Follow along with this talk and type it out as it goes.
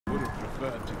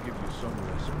prefer to give you some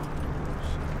respite.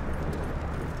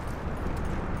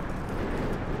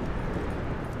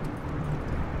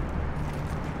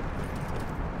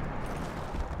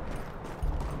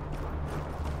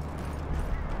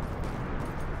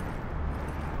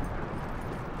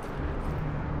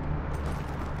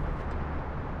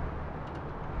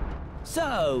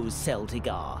 So,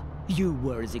 Celtigar, you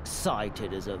were as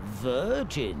excited as a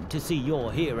virgin to see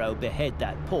your hero behead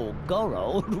that poor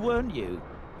Gorold, weren't you?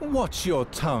 Watch your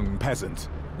tongue, peasant.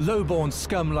 Low-born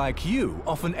scum like you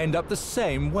often end up the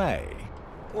same way.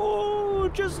 Oh,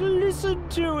 just listen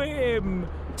to him!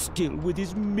 Still with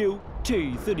his milk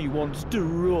teeth that he wants to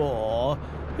roar.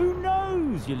 Who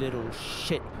knows, you little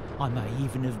shit? I may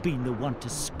even have been the one to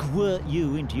squirt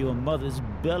you into your mother's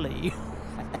belly.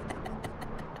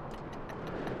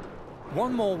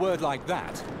 One more word like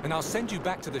that, and I'll send you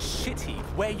back to the shit heap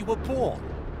where you were born.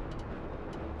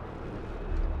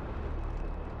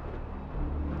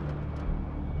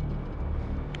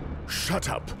 Shut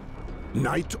up.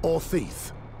 Knight or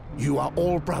thief, you are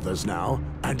all brothers now,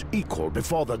 and equal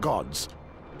before the gods.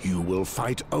 You will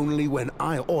fight only when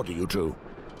I order you to.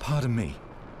 Pardon me.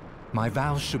 My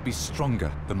vows should be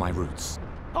stronger than my roots.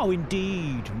 Oh,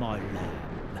 indeed, my lamb.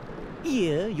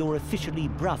 Here, you're officially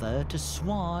brother to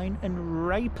swine and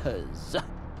rapers.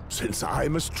 Since I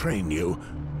must train you,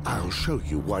 I'll show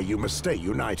you why you must stay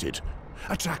united.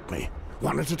 Attack me,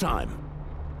 one at a time.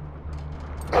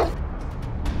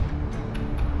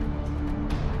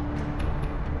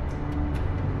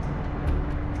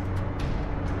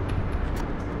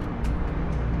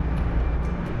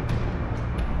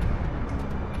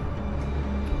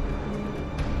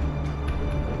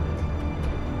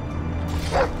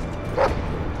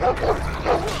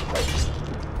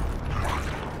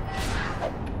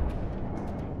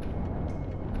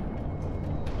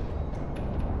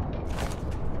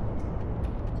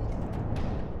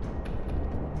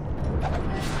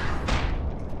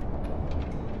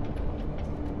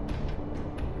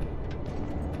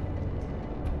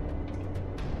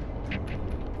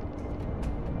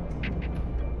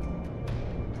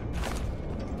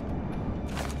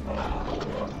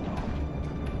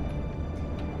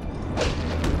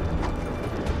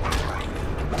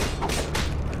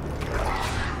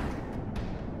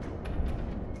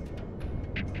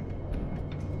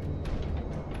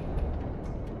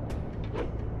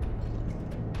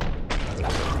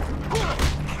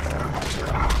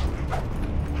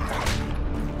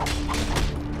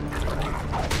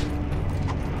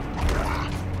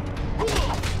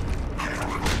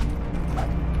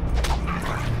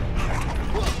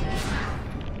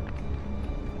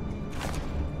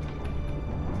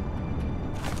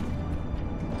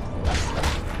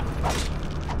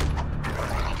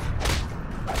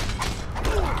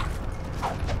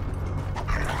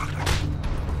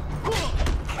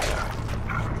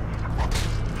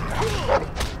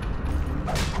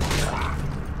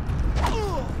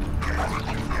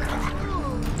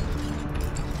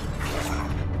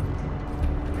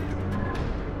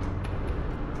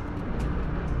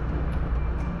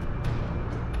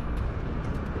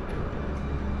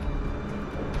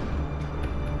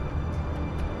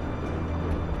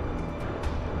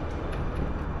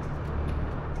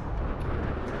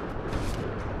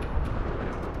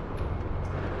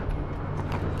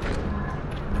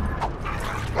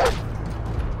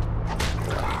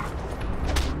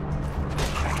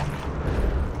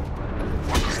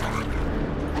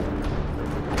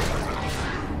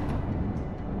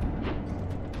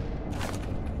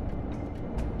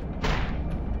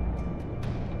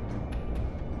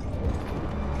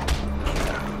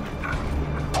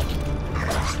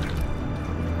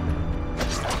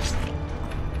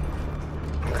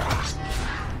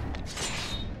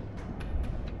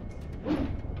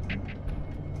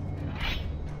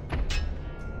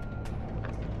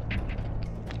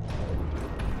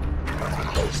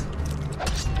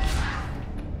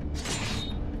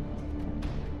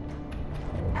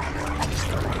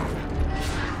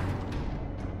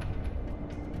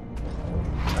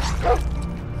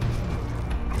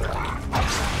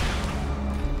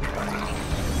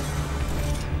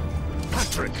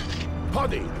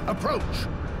 Poddy, approach!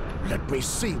 Let me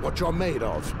see what you're made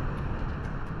of.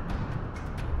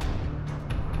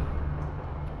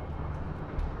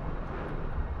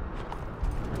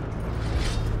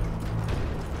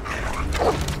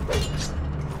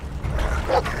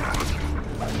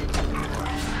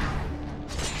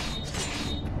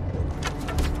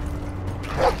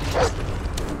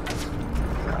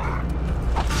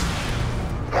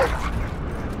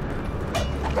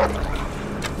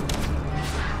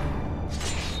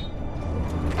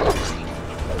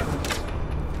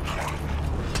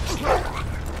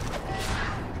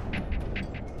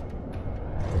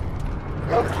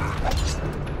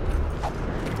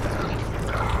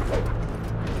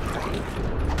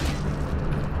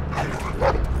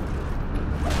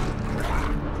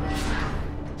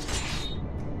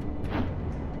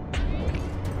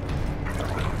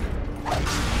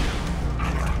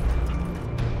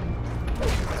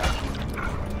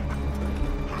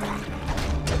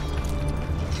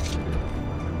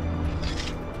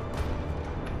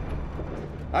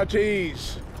 At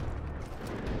ease.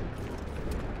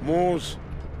 Moors,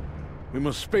 we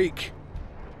must speak.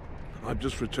 I've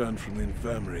just returned from the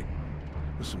infirmary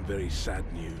with some very sad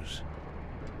news.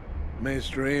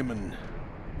 Maester Aemon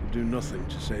could do nothing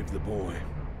to save the boy.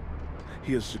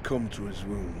 He has succumbed to his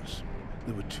wounds.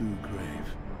 They were too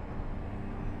grave.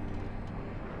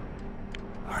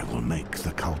 I will make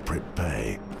the culprit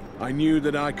pay. I knew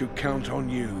that I could count on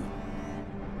you.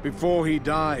 Before he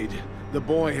died, the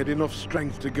boy had enough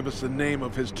strength to give us the name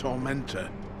of his tormentor.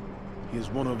 He is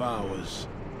one of ours.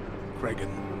 Cregan.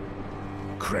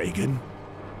 Cregan?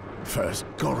 First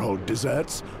Gorold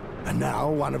deserts, and now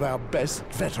one of our best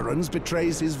veterans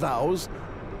betrays his vows?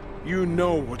 You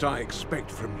know what I expect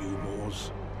from you,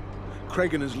 Moors.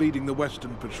 Cregan is leading the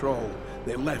Western Patrol.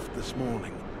 They left this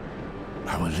morning.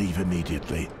 I will leave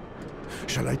immediately.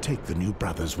 Shall I take the new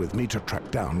brothers with me to track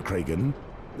down Cregan?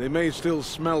 They may still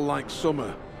smell like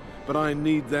summer, but I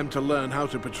need them to learn how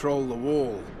to patrol the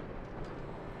wall.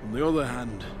 On the other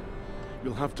hand,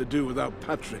 you'll have to do without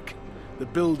Patrick. The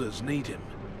builders need him.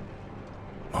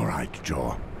 All right,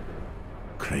 Jaw.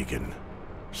 Cregan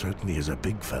certainly is a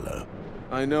big fellow.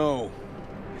 I know.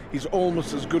 He's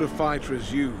almost as good a fighter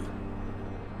as you.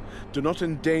 Do not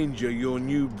endanger your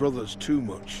new brothers too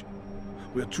much.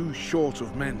 We're too short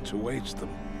of men to waste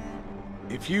them.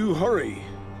 If you hurry,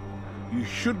 you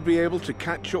should be able to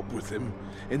catch up with him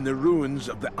in the ruins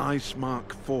of the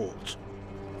Icemark Fort.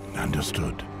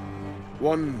 Understood.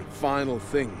 One final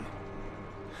thing.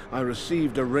 I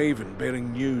received a raven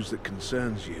bearing news that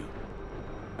concerns you.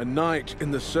 A knight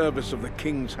in the service of the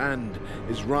King's Hand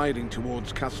is riding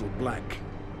towards Castle Black.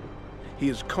 He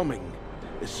is coming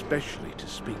especially to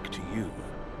speak to you.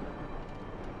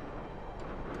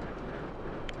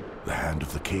 The Hand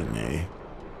of the King, eh?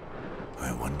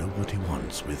 I wonder what he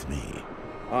wants with me.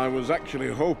 I was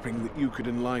actually hoping that you could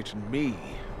enlighten me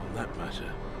on that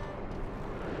matter.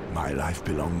 My life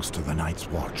belongs to the Night's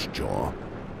Watch, Jaw.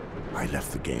 I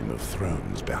left the Game of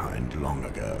Thrones behind long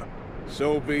ago.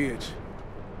 So be it.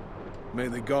 May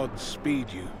the gods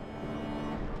speed you.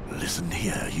 Listen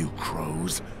here, you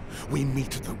crows. We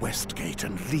meet at the West Gate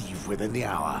and leave within the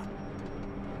hour.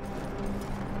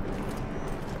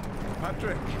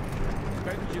 Patrick,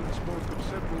 Benjen spoke of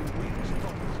several weeks'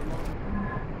 tops along.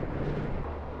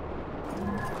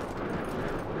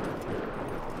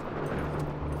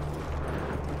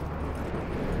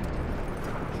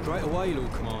 Straight away,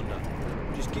 Lord Commander.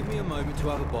 Just give me a moment to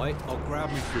have a bite. I'll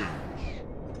grab my food.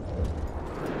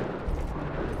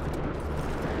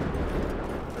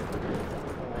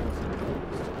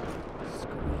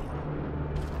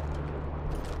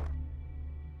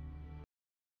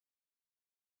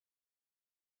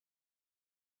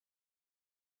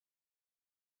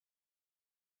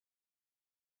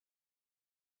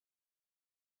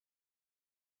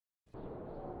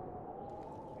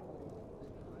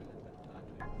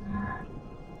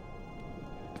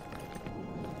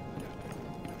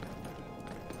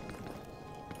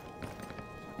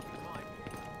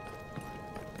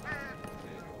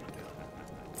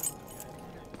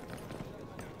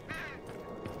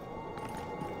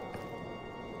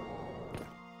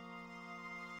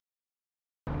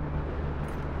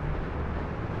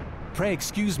 Pray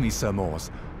excuse me, Sir Moors.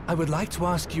 I would like to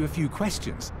ask you a few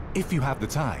questions, if you have the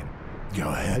time. Go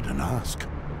ahead and ask.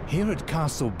 Here at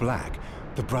Castle Black,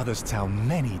 the brothers tell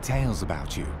many tales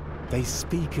about you. They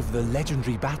speak of the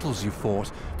legendary battles you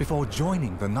fought before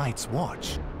joining the Night's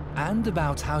Watch, and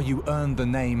about how you earned the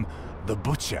name the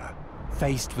Butcher,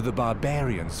 faced with the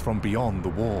barbarians from beyond the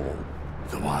wall.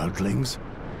 The wildlings?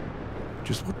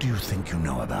 Just what do you think you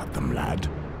know about them, lad?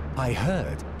 I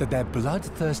heard that they're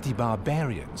bloodthirsty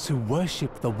barbarians who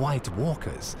worship the White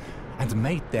Walkers and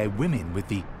mate their women with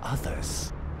the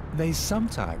others. They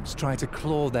sometimes try to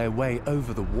claw their way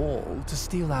over the wall to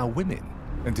steal our women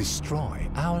and destroy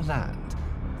our land,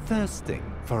 thirsting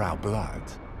for our blood.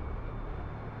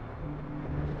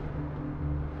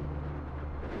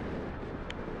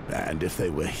 And if they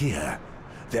were here,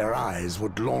 their eyes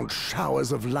would launch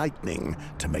showers of lightning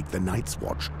to make the Night's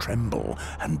Watch tremble,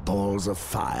 and balls of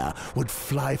fire would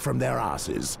fly from their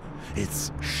asses.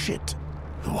 It's shit.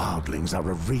 The wildlings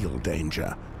are a real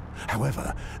danger.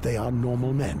 However, they are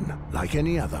normal men, like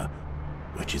any other,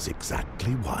 which is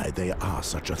exactly why they are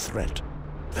such a threat.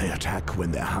 They attack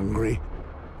when they're hungry,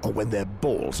 or when their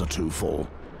balls are too full.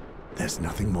 There's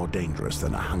nothing more dangerous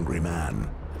than a hungry man.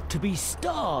 To be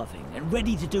starving and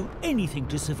ready to do anything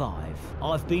to survive.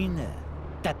 I've been there.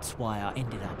 That's why I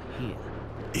ended up here.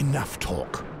 Enough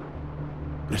talk.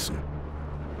 Listen,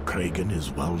 Cregan is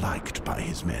well liked by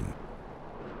his men.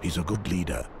 He's a good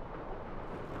leader.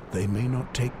 They may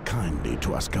not take kindly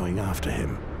to us going after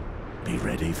him, Be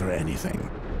ready for anything.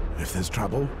 If there's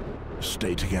trouble,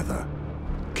 stay together.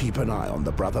 Keep an eye on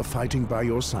the brother fighting by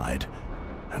your side,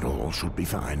 and all should be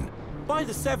fine. By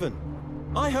the seven,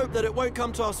 I hope that it won't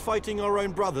come to us fighting our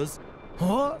own brothers.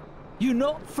 What? You're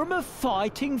not from a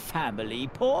fighting family,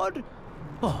 Pod?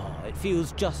 Oh, it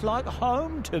feels just like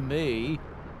home to me.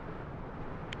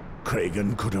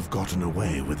 Kragan could have gotten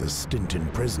away with a stint in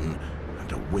prison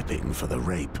and a whipping for the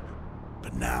rape.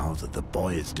 But now that the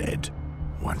boy is dead,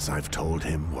 once I've told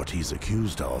him what he's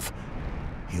accused of,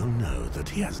 he'll know that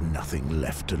he has nothing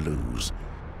left to lose.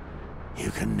 You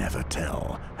can never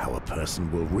tell how a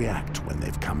person will react when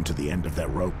they've come to the end of their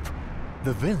rope.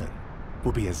 The villain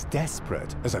will be as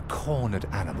desperate as a cornered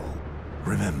animal.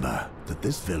 Remember that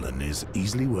this villain is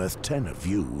easily worth 10 of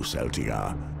you,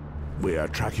 Celtigar. We are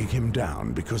tracking him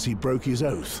down because he broke his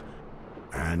oath,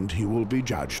 and he will be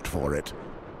judged for it.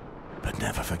 But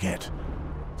never forget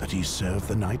that he served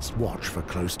the Night's Watch for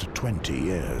close to 20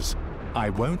 years. I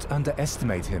won't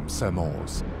underestimate him, Sir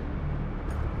Mors.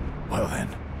 Well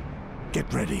then,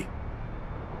 get ready.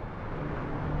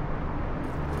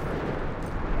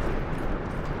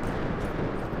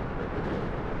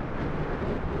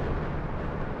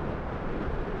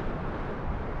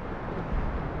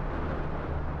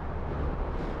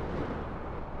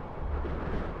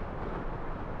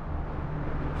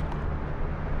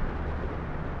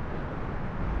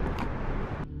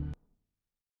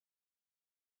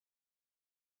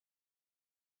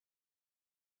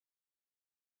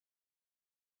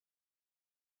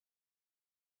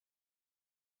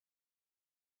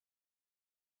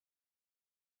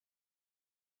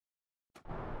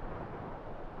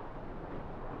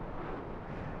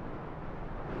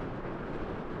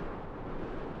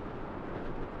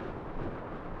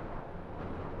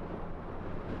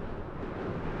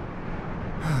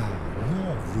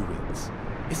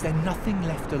 Is there nothing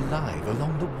left alive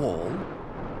along the wall?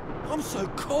 I'm so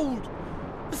cold.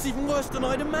 It's even worse than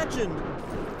I'd imagined.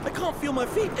 I can't feel my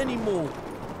feet anymore.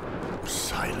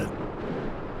 Silent.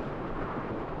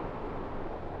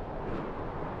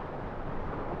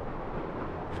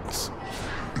 It's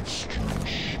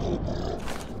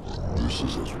This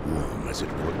is as warm as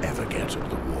it will ever get at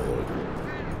the wall.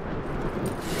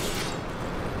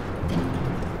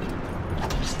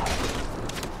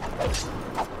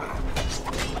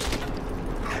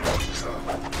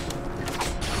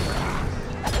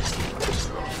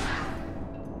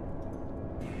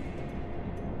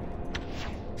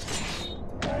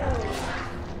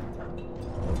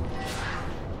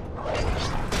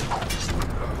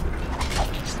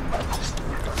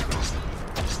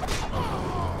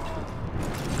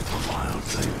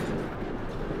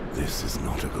 This is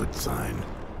not a good sign.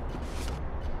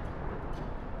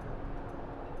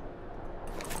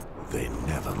 They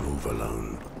never move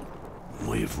alone.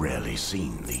 We've rarely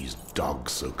seen these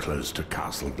dogs so close to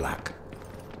Castle Black.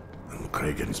 And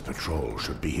Kragan's patrol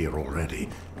should be here already.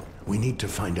 We need to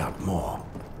find out more.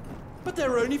 But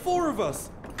there are only 4 of us.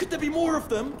 Could there be more of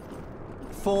them?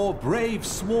 4 brave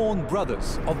sworn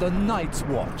brothers of the Night's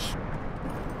Watch.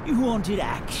 You wanted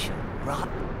action, right?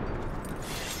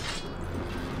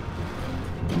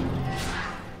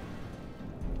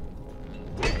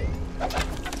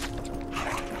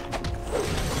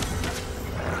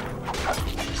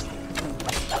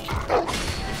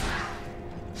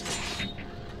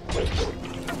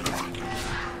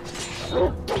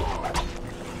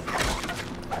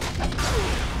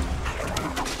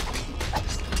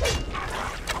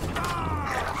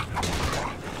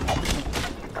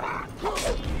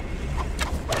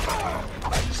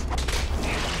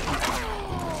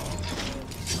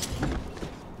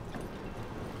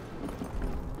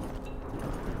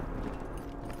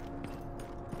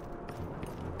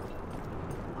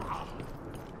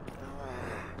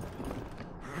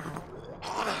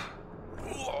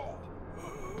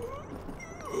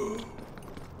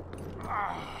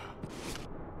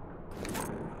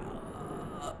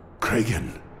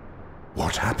 Kragan,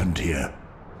 what happened here?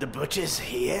 The butcher's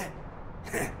here?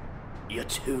 You're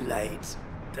too late.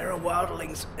 There are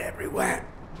wildlings everywhere.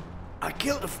 I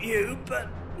killed a few, but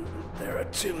there are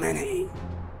too many.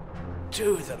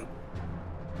 2 of them.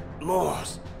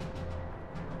 Moors.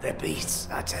 They're beasts,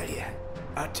 I tell you.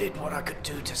 I did what I could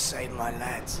do to save my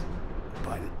lads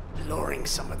by luring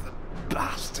some of the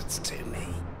bastards to me.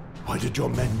 Why did your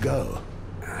men go?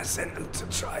 I sent them to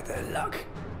try their luck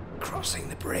crossing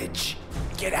the bridge.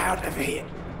 Get out of here.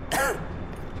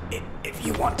 If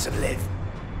you want to live.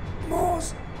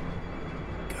 Moors,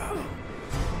 go.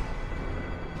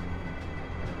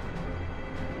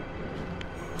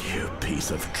 You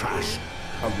piece of trash.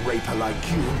 A raper like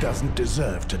you doesn't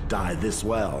deserve to die this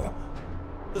well.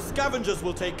 The scavengers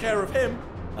will take care of him.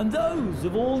 And those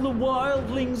of all the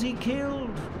wildlings he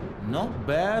killed. Not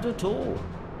bad at all.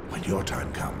 When your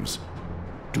time comes,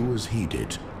 do as he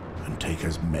did, and take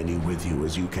as many with you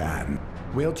as you can.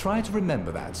 We'll try to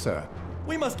remember that, sir.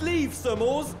 We must leave, Sir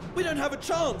Mors. We don't have a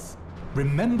chance.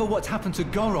 Remember what happened to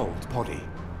Gorold, Poddy.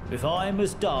 If I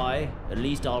must die, at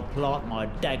least I'll plant my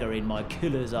dagger in my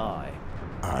killer's eye.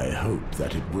 I hope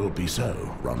that it will be so,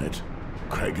 Ronnet.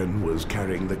 Cregan was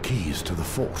carrying the keys to the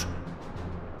fort.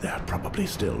 They're probably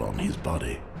still on his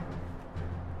body.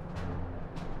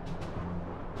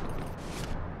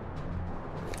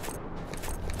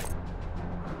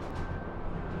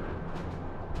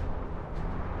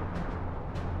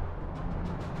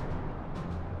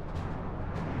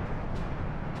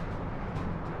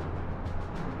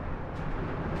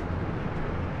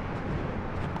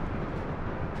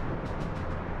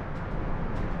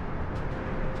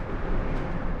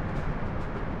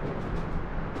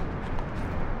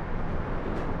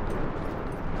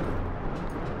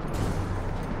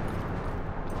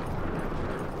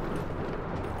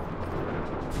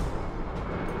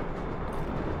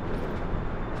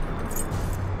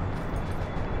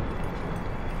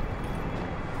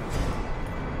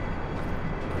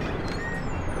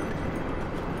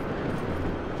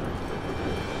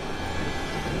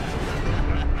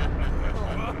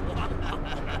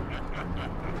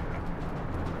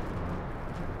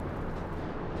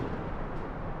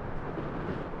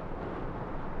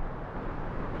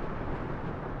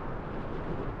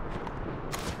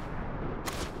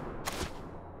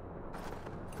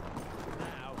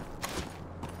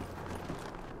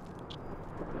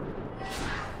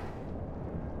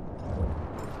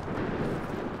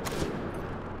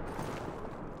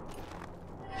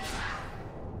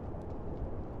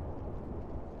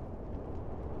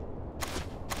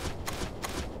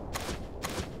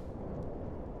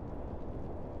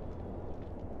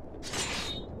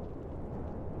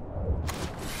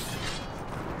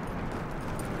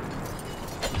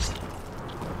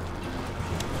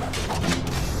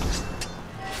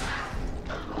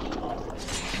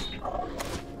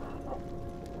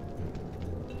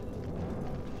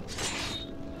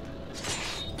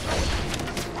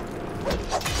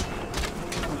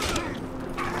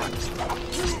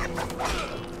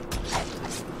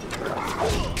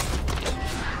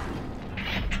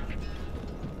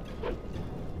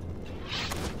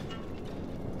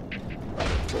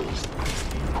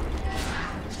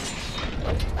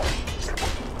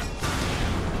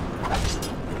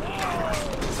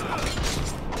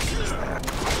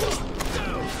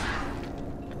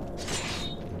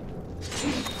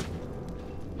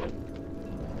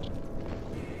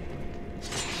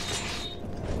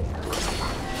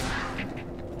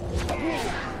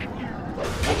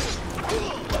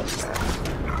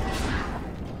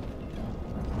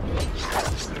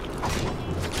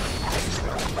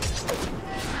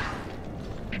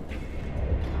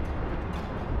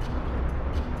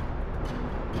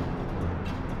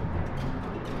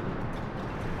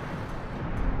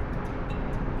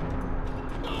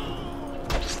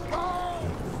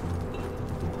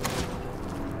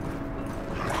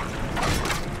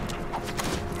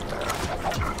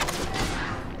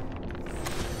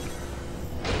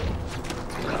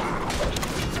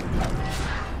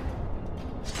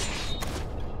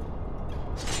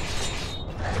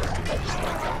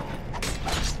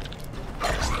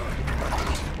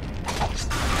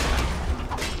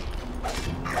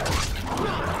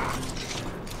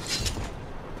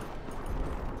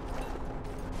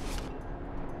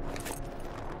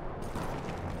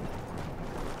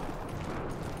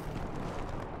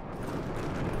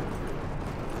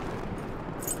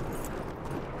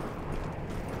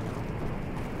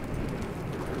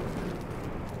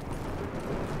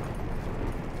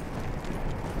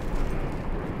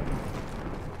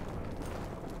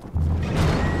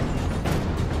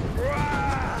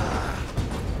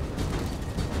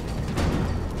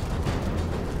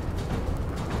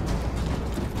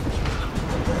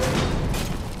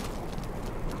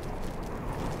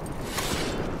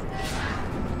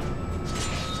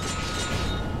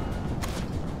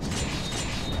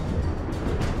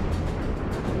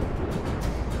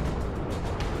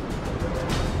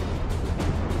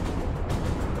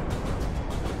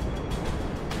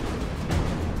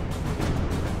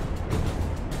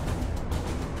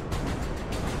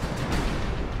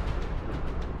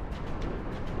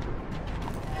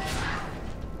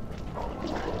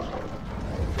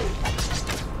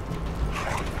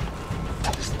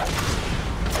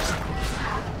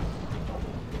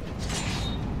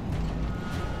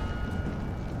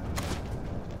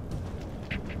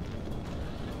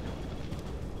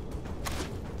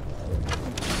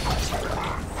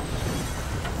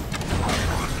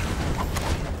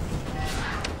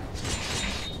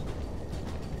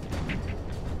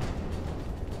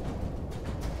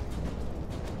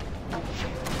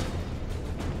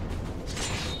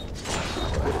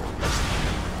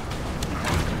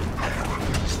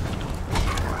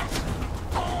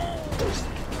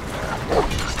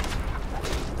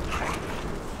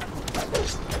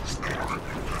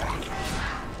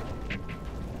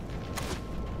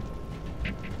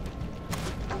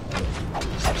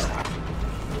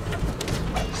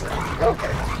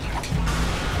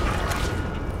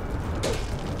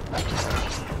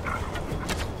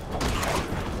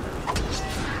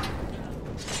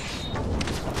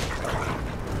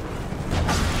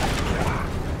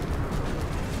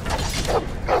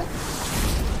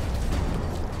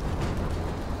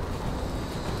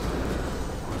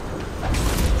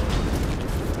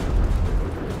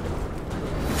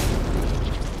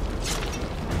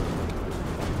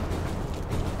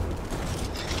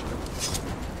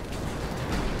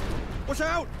 Watch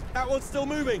out! That one's still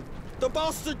moving. The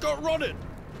bastard got rotted.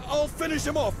 I'll finish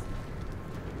him off.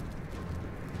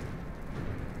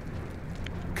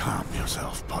 Calm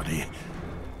yourself, Poddy.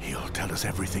 He'll tell us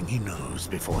everything he knows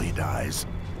before he dies.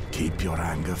 Keep your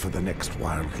anger for the next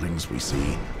wildlings we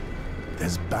see.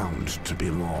 There's bound to be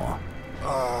more.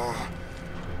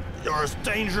 You're as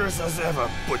dangerous as ever,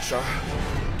 Butcher.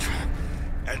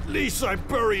 At least I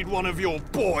buried one of your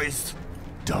boys.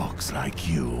 Dogs like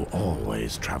you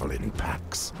always travel in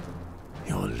packs.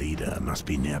 Your leader must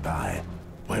be nearby.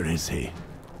 Where is he?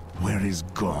 Where is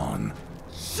Gorn?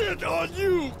 Shit on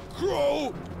you,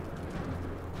 Crow!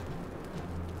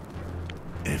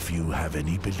 If you have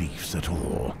any beliefs at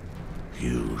all,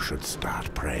 you should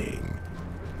start praying.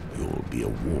 You'll be a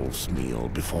wolf's meal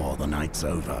before the night's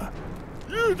over.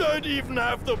 You don't even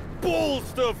have the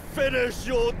balls to finish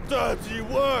your dirty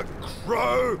work,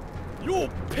 Crow! Your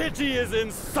pity is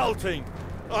insulting.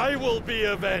 I will be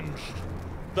avenged.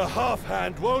 The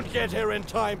half-hand won't get here in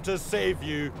time to save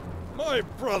you. My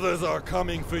brothers are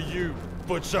coming for you,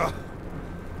 Butcher.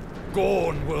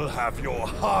 Gorn will have your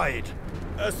hide.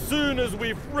 As soon as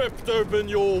we've ripped open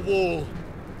your wall,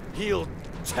 he'll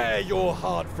tear your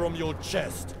heart from your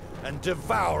chest and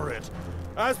devour it,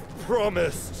 as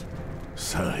promised.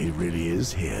 So he really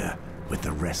is here with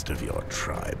the rest of your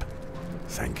tribe.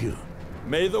 Thank you.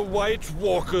 May the White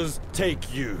Walkers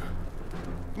take you.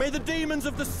 May the demons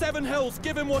of the Seven Hells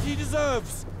give him what he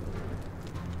deserves.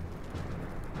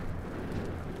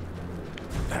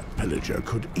 That pillager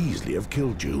could easily have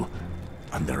killed you,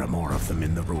 and there are more of them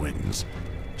in the ruins.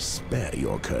 Spare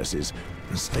your curses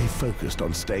and stay focused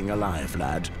on staying alive,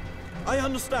 lad. I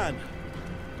understand.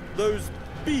 Those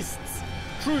beasts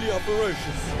truly are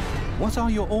ferocious. What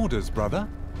are your orders, brother?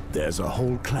 There's a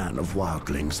whole clan of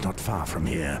wildlings not far from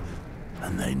here,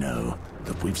 and they know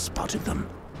that we've spotted them.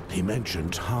 He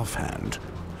mentioned Halfhand.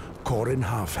 Corin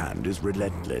Halfhand is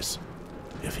relentless.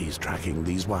 If he's tracking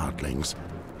these wildlings,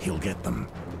 he'll get them.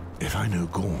 If I know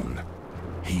Gorn,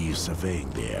 he's surveying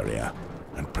the area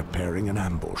and preparing an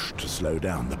ambush to slow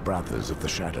down the brothers of the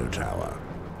Shadow Tower.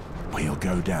 We'll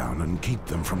go down and keep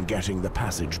them from getting the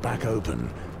passage back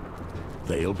open.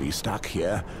 They'll be stuck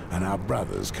here, and our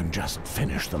brothers can just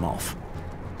finish them off.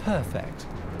 Perfect.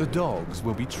 The dogs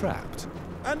will be trapped.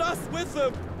 And us with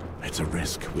them! It's a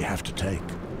risk we have to take.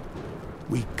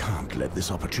 We can't let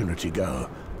this opportunity go.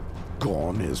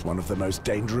 Gorn is one of the most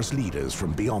dangerous leaders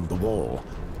from beyond the wall.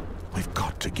 We've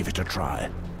got to give it a try,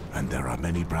 and there are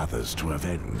many brothers to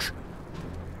avenge.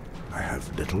 I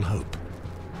have little hope,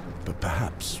 but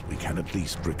perhaps we can at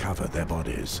least recover their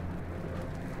bodies.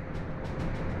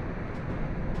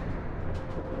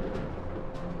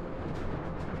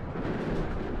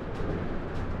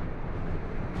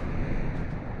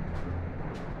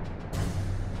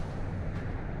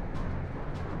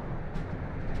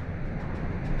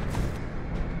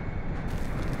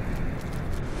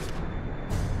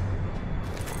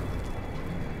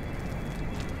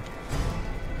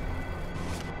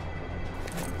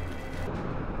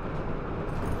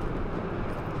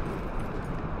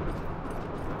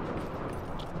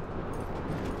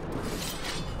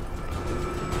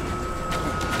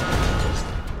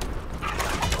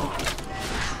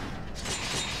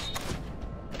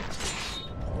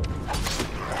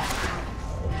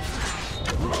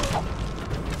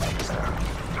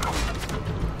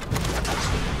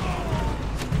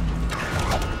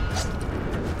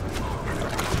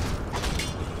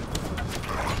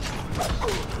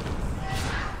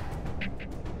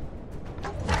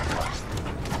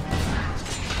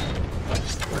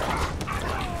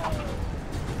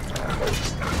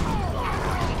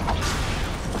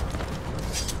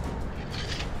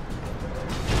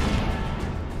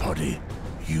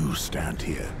 You stand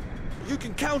here. You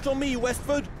can count on me,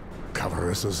 Westford. Cover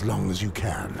us as long as you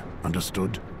can.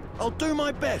 Understood? I'll do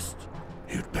my best.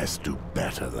 You'd best do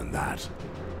better than that.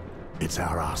 It's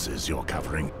our asses you're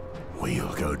covering.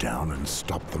 We'll go down and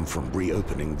stop them from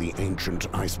reopening the ancient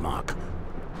ice mark.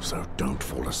 So don't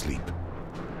fall asleep.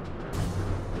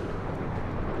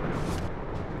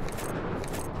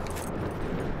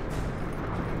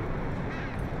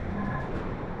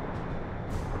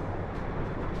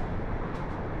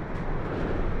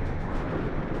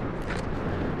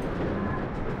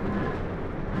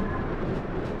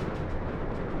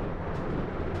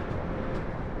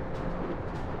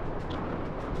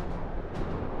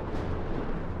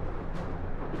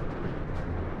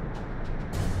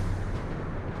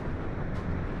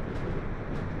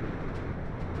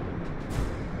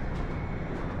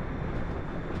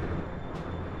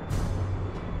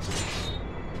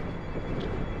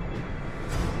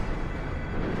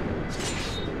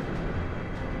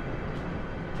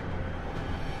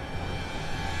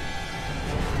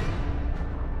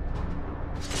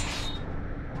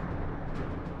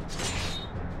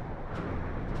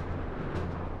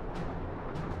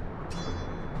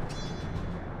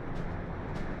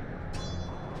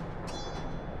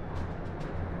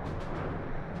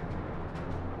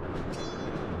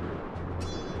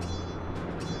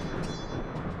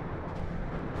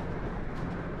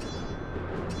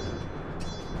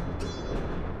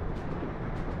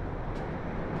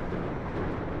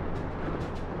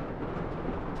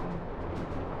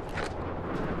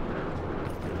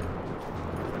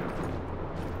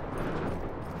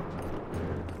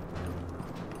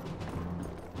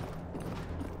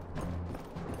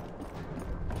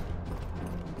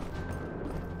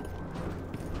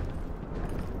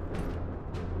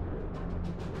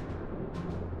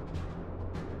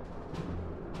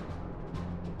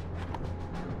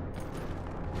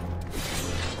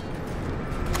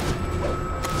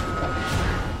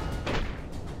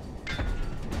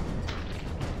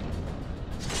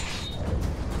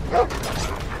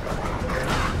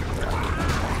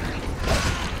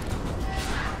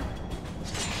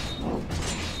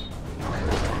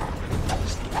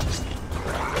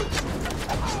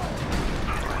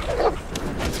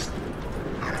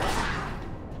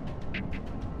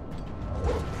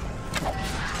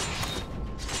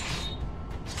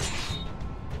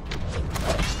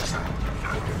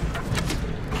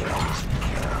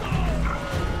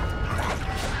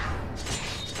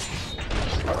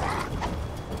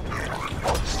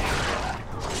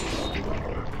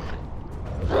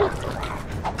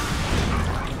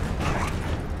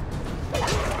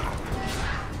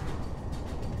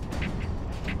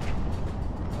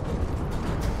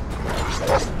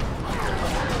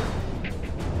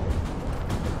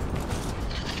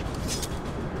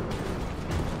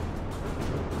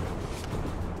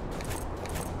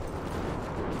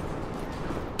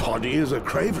 Hoddy is a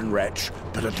craven wretch,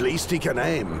 but at least he can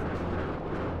aim.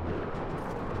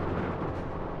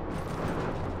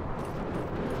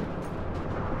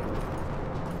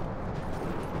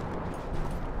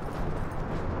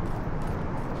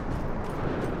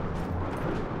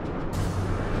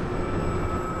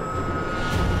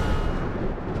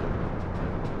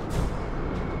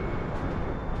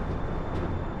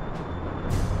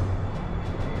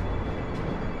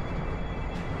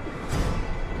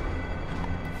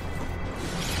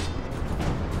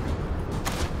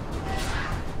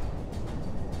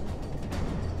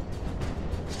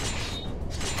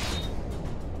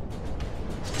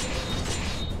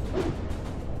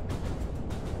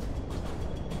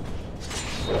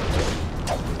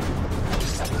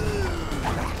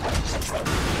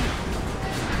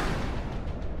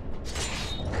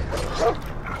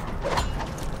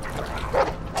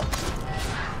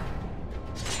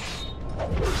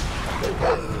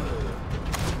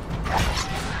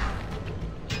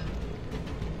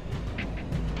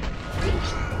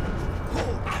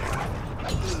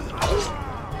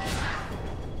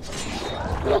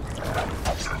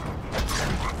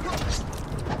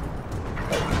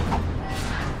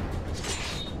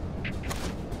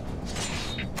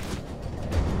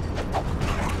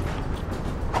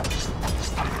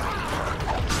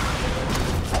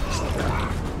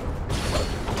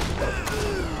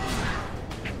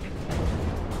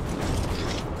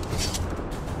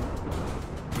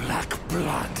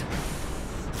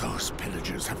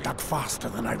 Faster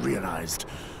than I realized.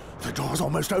 The door's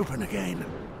almost open again.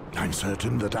 I'm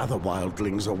certain that other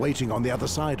wildlings are waiting on the other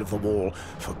side of the wall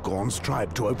for Gorn's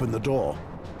tribe to open the door.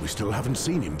 We still haven't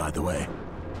seen him, by the way.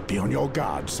 Be on your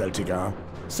guard, Celtigar.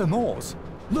 Some Moors,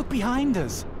 look behind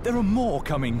us. There are more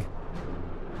coming.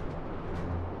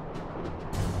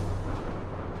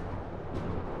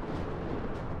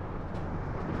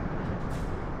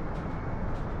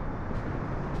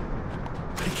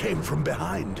 They came from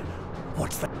behind.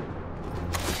 What's that?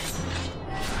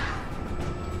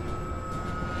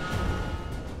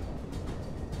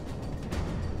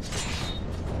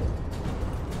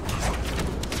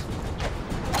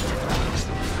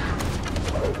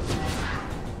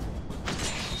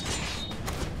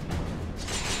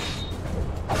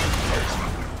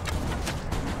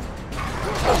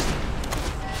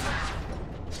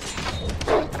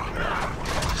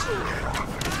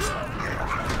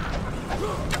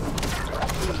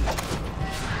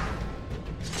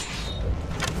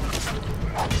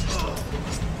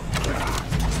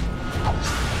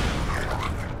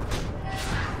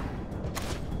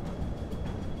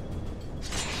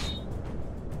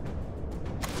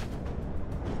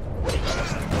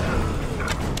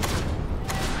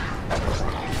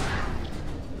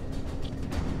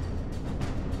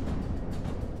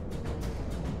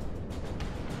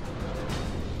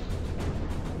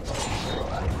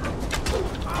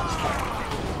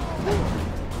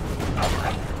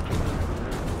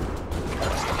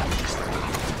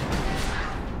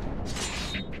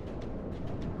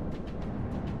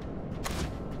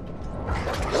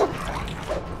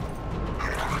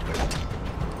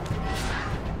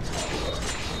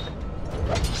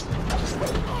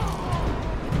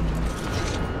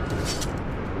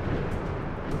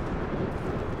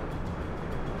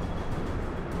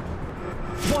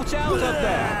 Watch out up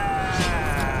there!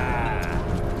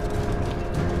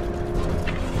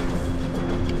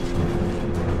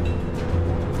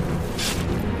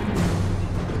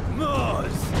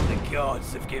 Moors! The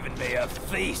gods have given me a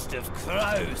feast of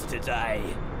crows today.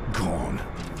 Gorn,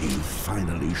 you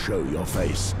finally show your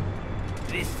face.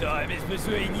 This time it's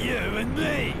between you and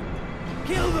me.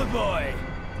 Kill the boy!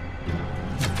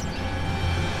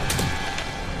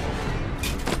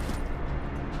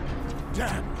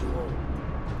 Damn!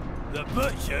 The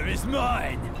butcher is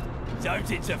mine!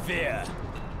 Don't interfere!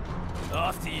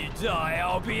 After you die,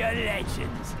 I'll be a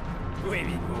legend!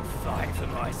 Women will fight for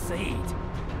my seed!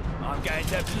 I'm going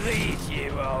to bleed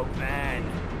you, old man!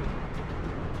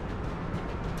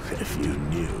 If you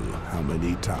knew how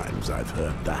many times I've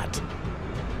heard that.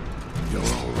 You're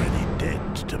already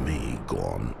dead to me,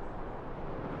 Gorn.